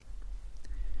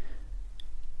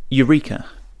Eureka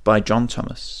by John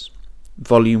Thomas,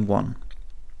 Volume 1.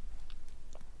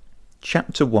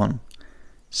 Chapter 1,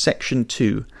 Section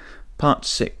 2, Part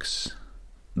 6,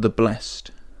 The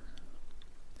Blessed.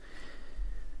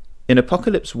 In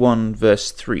Apocalypse 1,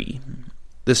 verse 3,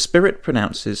 the Spirit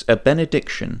pronounces a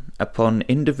benediction upon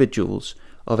individuals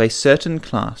of a certain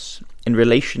class in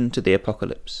relation to the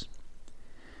Apocalypse.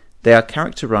 They are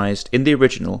characterized in the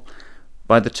original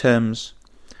by the terms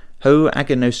ho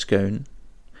agonoskon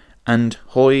and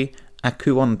hoi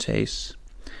akuontes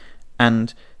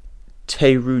and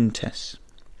teiruntes,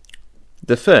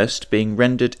 the first being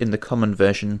rendered in the common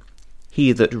version,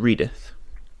 he that readeth,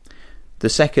 the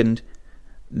second,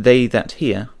 they that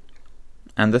hear,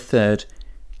 and the third,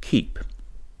 keep.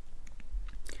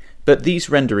 But these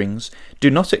renderings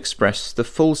do not express the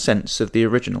full sense of the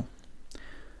original,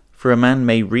 for a man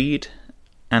may read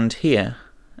and hear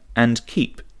and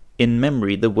keep in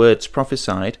memory the words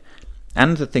prophesied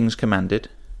and the things commanded,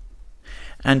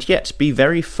 and yet be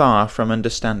very far from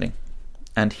understanding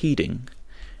and heeding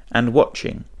and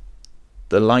watching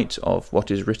the light of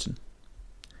what is written.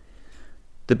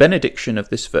 The benediction of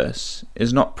this verse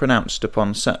is not pronounced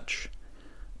upon such,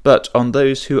 but on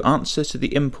those who answer to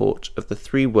the import of the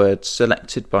three words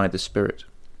selected by the Spirit.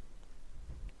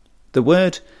 The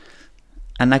word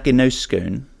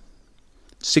anaginoskon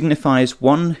signifies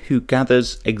one who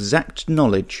gathers exact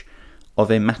knowledge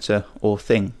of a matter or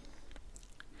thing.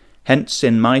 Hence,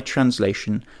 in my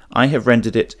translation, I have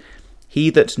rendered it, he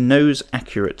that knows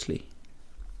accurately.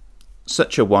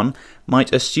 Such a one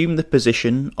might assume the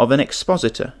position of an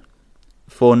expositor,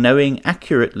 for knowing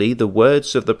accurately the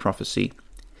words of the prophecy,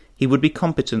 he would be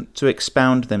competent to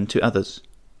expound them to others.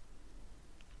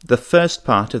 The first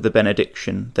part of the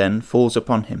benediction then falls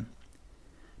upon him.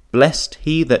 Blessed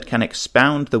he that can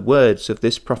expound the words of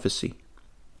this prophecy.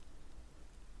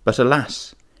 But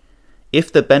alas,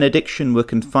 if the benediction were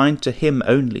confined to him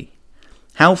only,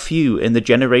 how few in the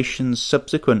generations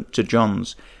subsequent to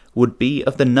John's would be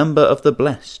of the number of the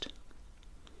blessed?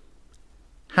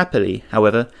 Happily,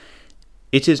 however,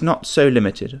 it is not so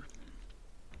limited.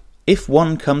 If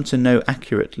one come to know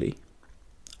accurately,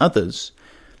 others,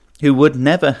 who would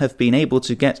never have been able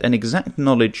to get an exact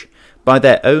knowledge by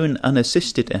their own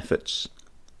unassisted efforts,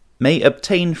 may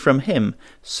obtain from him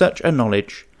such a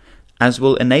knowledge as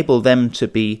will enable them to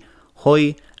be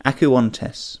hoi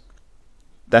akuontes,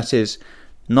 that is,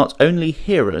 not only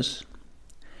hearers,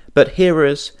 but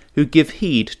hearers who give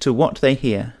heed to what they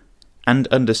hear and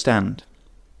understand.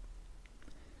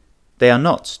 They are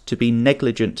not to be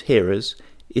negligent hearers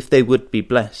if they would be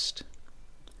blessed.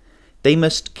 They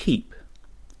must keep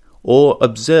or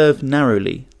observe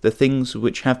narrowly the things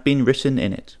which have been written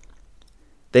in it.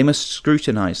 They must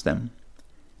scrutinize them,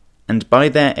 and by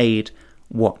their aid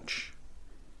watch.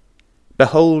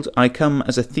 Behold, I come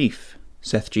as a thief,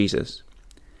 saith Jesus.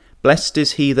 Blessed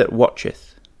is he that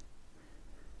watcheth.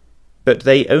 But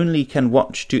they only can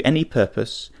watch to any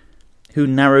purpose who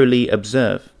narrowly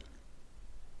observe.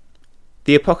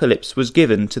 The Apocalypse was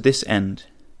given to this end,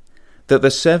 that the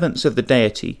servants of the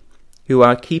deity, who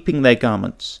are keeping their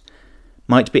garments,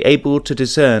 might be able to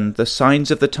discern the signs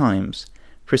of the times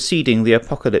preceding the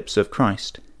apocalypse of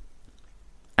Christ,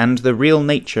 and the real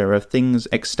nature of things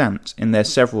extant in their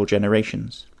several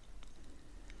generations.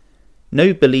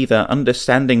 No believer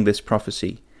understanding this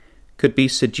prophecy could be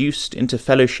seduced into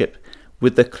fellowship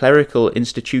with the clerical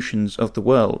institutions of the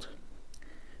world,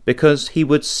 because he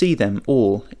would see them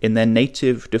all in their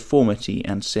native deformity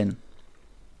and sin.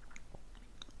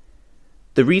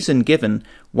 The reason given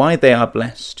why they are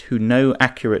blessed who know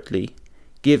accurately,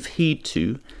 give heed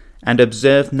to, and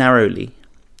observe narrowly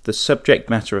the subject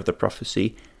matter of the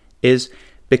prophecy is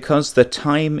because the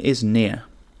time is near,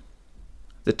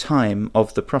 the time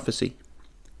of the prophecy.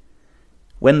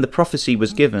 When the prophecy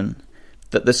was given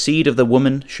that the seed of the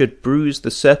woman should bruise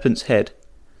the serpent's head,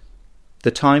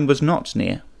 the time was not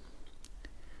near.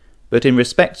 But in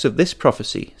respect of this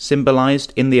prophecy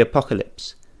symbolized in the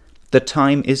Apocalypse, the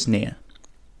time is near.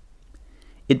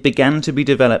 It began to be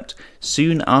developed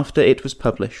soon after it was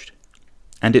published,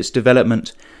 and its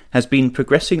development has been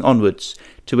progressing onwards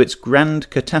to its grand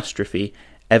catastrophe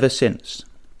ever since.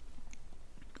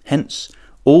 Hence,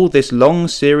 all this long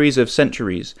series of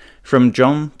centuries, from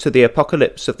John to the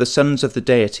apocalypse of the sons of the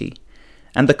deity,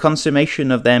 and the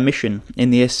consummation of their mission in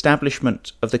the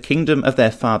establishment of the kingdom of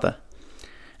their Father,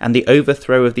 and the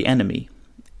overthrow of the enemy,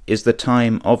 is the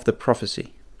time of the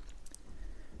prophecy.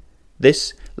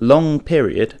 This long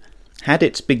period had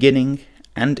its beginning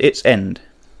and its end,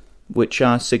 which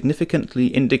are significantly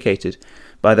indicated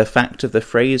by the fact of the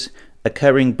phrase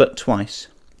occurring but twice,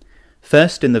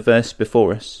 first in the verse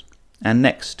before us, and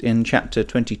next in chapter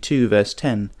 22 verse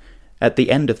 10 at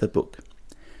the end of the book,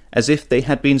 as if they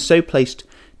had been so placed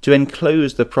to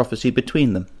enclose the prophecy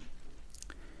between them.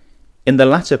 In the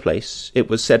latter place it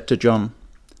was said to John,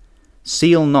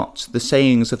 "Seal not the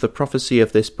sayings of the prophecy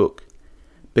of this book,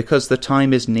 because the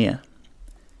time is near."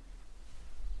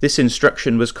 This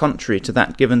instruction was contrary to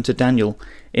that given to Daniel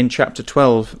in chapter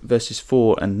 12 verses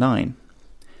 4 and 9.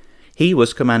 He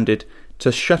was commanded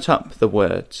to shut up the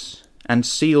words and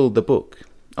seal the book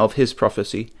of his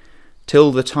prophecy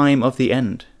till the time of the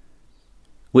end,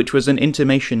 which was an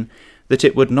intimation that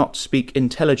it would not speak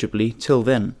intelligibly till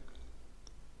then.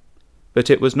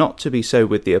 But it was not to be so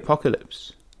with the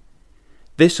Apocalypse.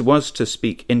 This was to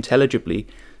speak intelligibly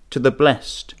to the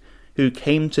blessed who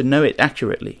came to know it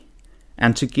accurately,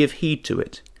 and to give heed to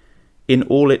it in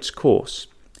all its course,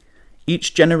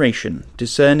 each generation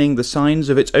discerning the signs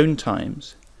of its own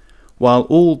times, while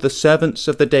all the servants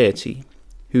of the deity,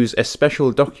 whose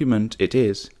especial document it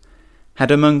is,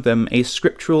 had among them a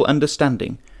scriptural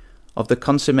understanding of the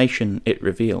consummation it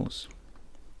reveals.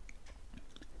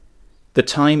 The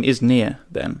time is near,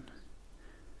 then.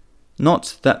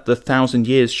 Not that the 1,000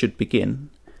 years should begin,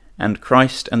 and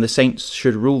Christ and the saints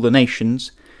should rule the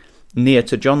nations, near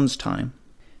to John's time,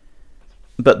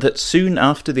 but that soon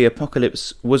after the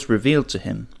Apocalypse was revealed to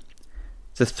him,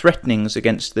 the threatenings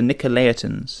against the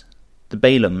Nicolaitans, the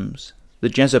Balaams, the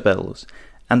Jezebels,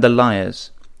 and the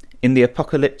liars, in the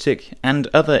apocalyptic and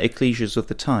other ecclesias of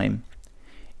the time,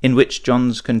 in which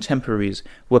John's contemporaries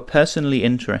were personally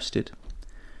interested,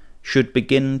 should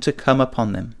begin to come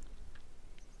upon them,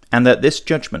 and that this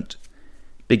judgment,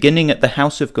 beginning at the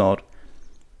house of God,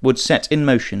 would set in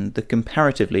motion the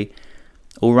comparatively,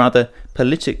 or rather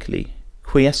politically,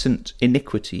 quiescent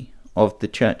iniquity of the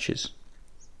churches,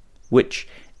 which,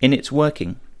 in its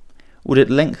working, would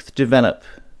at length develop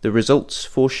the results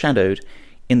foreshadowed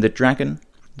in the dragon,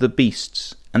 the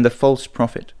beasts, and the false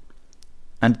prophet,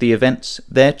 and the events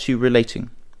thereto relating,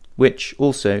 which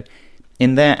also,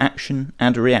 in their action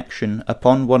and reaction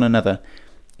upon one another,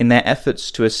 in their efforts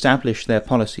to establish their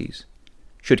policies,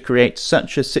 should create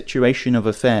such a situation of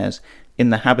affairs in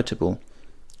the habitable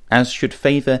as should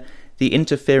favour the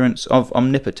interference of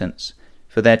omnipotence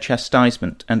for their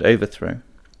chastisement and overthrow,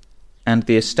 and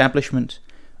the establishment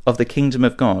of the kingdom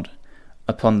of God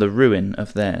upon the ruin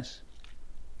of theirs.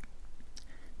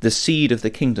 The seed of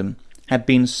the kingdom had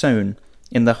been sown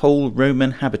in the whole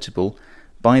Roman habitable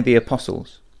by the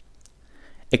apostles.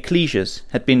 Ecclesias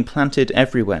had been planted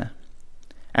everywhere,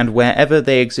 and wherever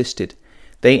they existed,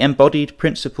 they embodied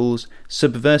principles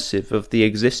subversive of the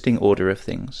existing order of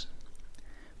things.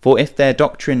 For if their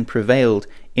doctrine prevailed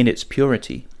in its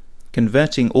purity,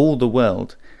 converting all the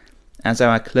world, as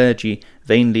our clergy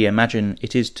vainly imagine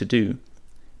it is to do,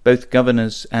 both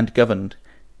governors and governed,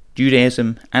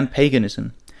 Judaism and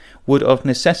paganism would of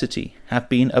necessity have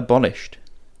been abolished,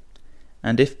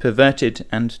 and if perverted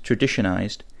and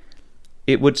traditionized,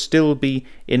 it would still be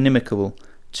inimical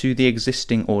to the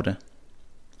existing order.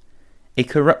 A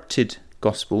corrupted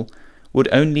gospel would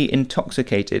only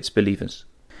intoxicate its believers.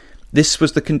 This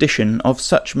was the condition of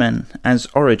such men as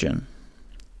Origen,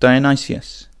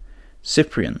 Dionysius,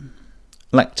 Cyprian,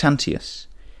 Lactantius,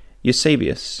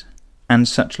 Eusebius, and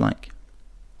such like.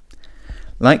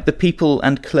 Like the people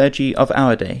and clergy of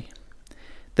our day,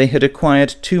 they had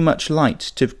acquired too much light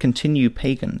to continue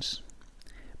pagans,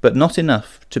 but not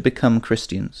enough to become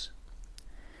Christians.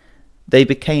 They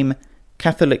became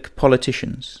Catholic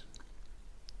politicians.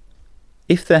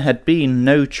 If there had been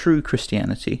no true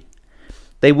Christianity,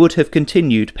 they would have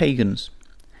continued pagans.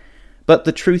 But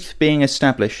the truth being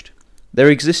established, there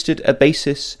existed a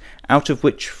basis out of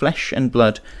which flesh and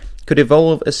blood could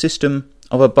evolve a system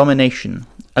of abomination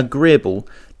agreeable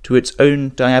to its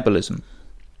own diabolism.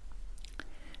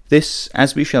 This,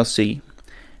 as we shall see,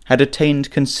 had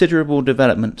attained considerable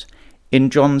development in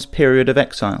John's period of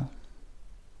exile.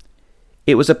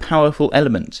 It was a powerful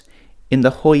element in the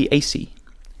hoi eisi,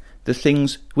 the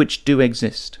things which do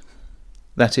exist,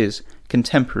 that is,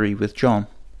 contemporary with John.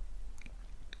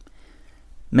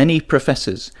 Many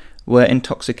professors were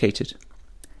intoxicated,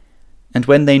 and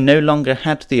when they no longer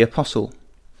had the apostle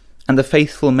and the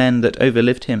faithful men that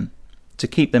overlived him to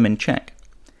keep them in check,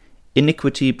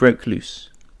 iniquity broke loose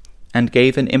and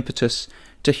gave an impetus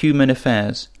to human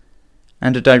affairs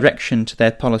and a direction to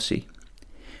their policy,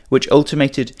 which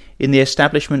ultimated in the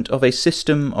establishment of a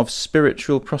system of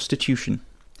spiritual prostitution,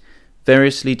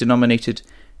 variously denominated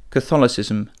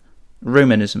Catholicism,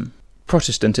 Romanism,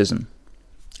 Protestantism,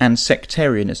 and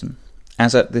sectarianism,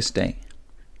 as at this day.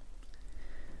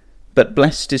 But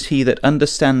blessed is he that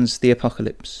understands the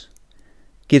Apocalypse,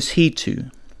 gives heed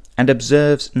to, and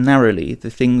observes narrowly the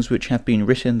things which have been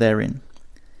written therein.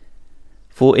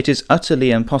 For it is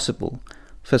utterly impossible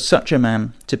for such a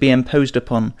man to be imposed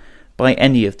upon by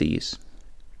any of these.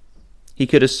 He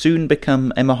could as soon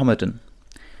become a Mohammedan,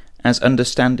 as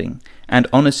understanding and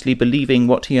honestly believing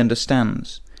what he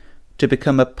understands, to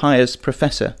become a pious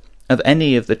professor of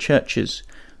any of the churches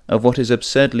of what is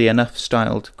absurdly enough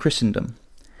styled Christendom,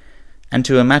 and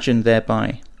to imagine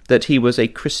thereby that he was a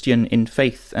Christian in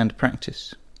faith and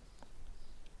practice.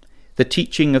 The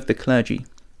teaching of the clergy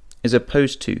is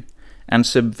opposed to and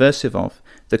subversive of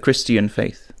the Christian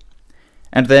faith,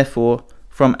 and therefore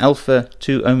from Alpha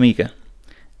to Omega,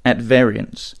 at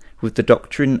variance with the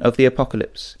doctrine of the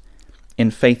Apocalypse,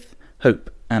 in faith, hope,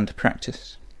 and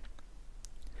practice.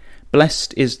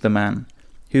 Blessed is the man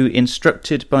who,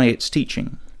 instructed by its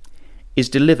teaching, is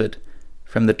delivered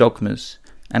from the dogmas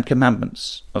and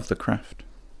commandments of the craft.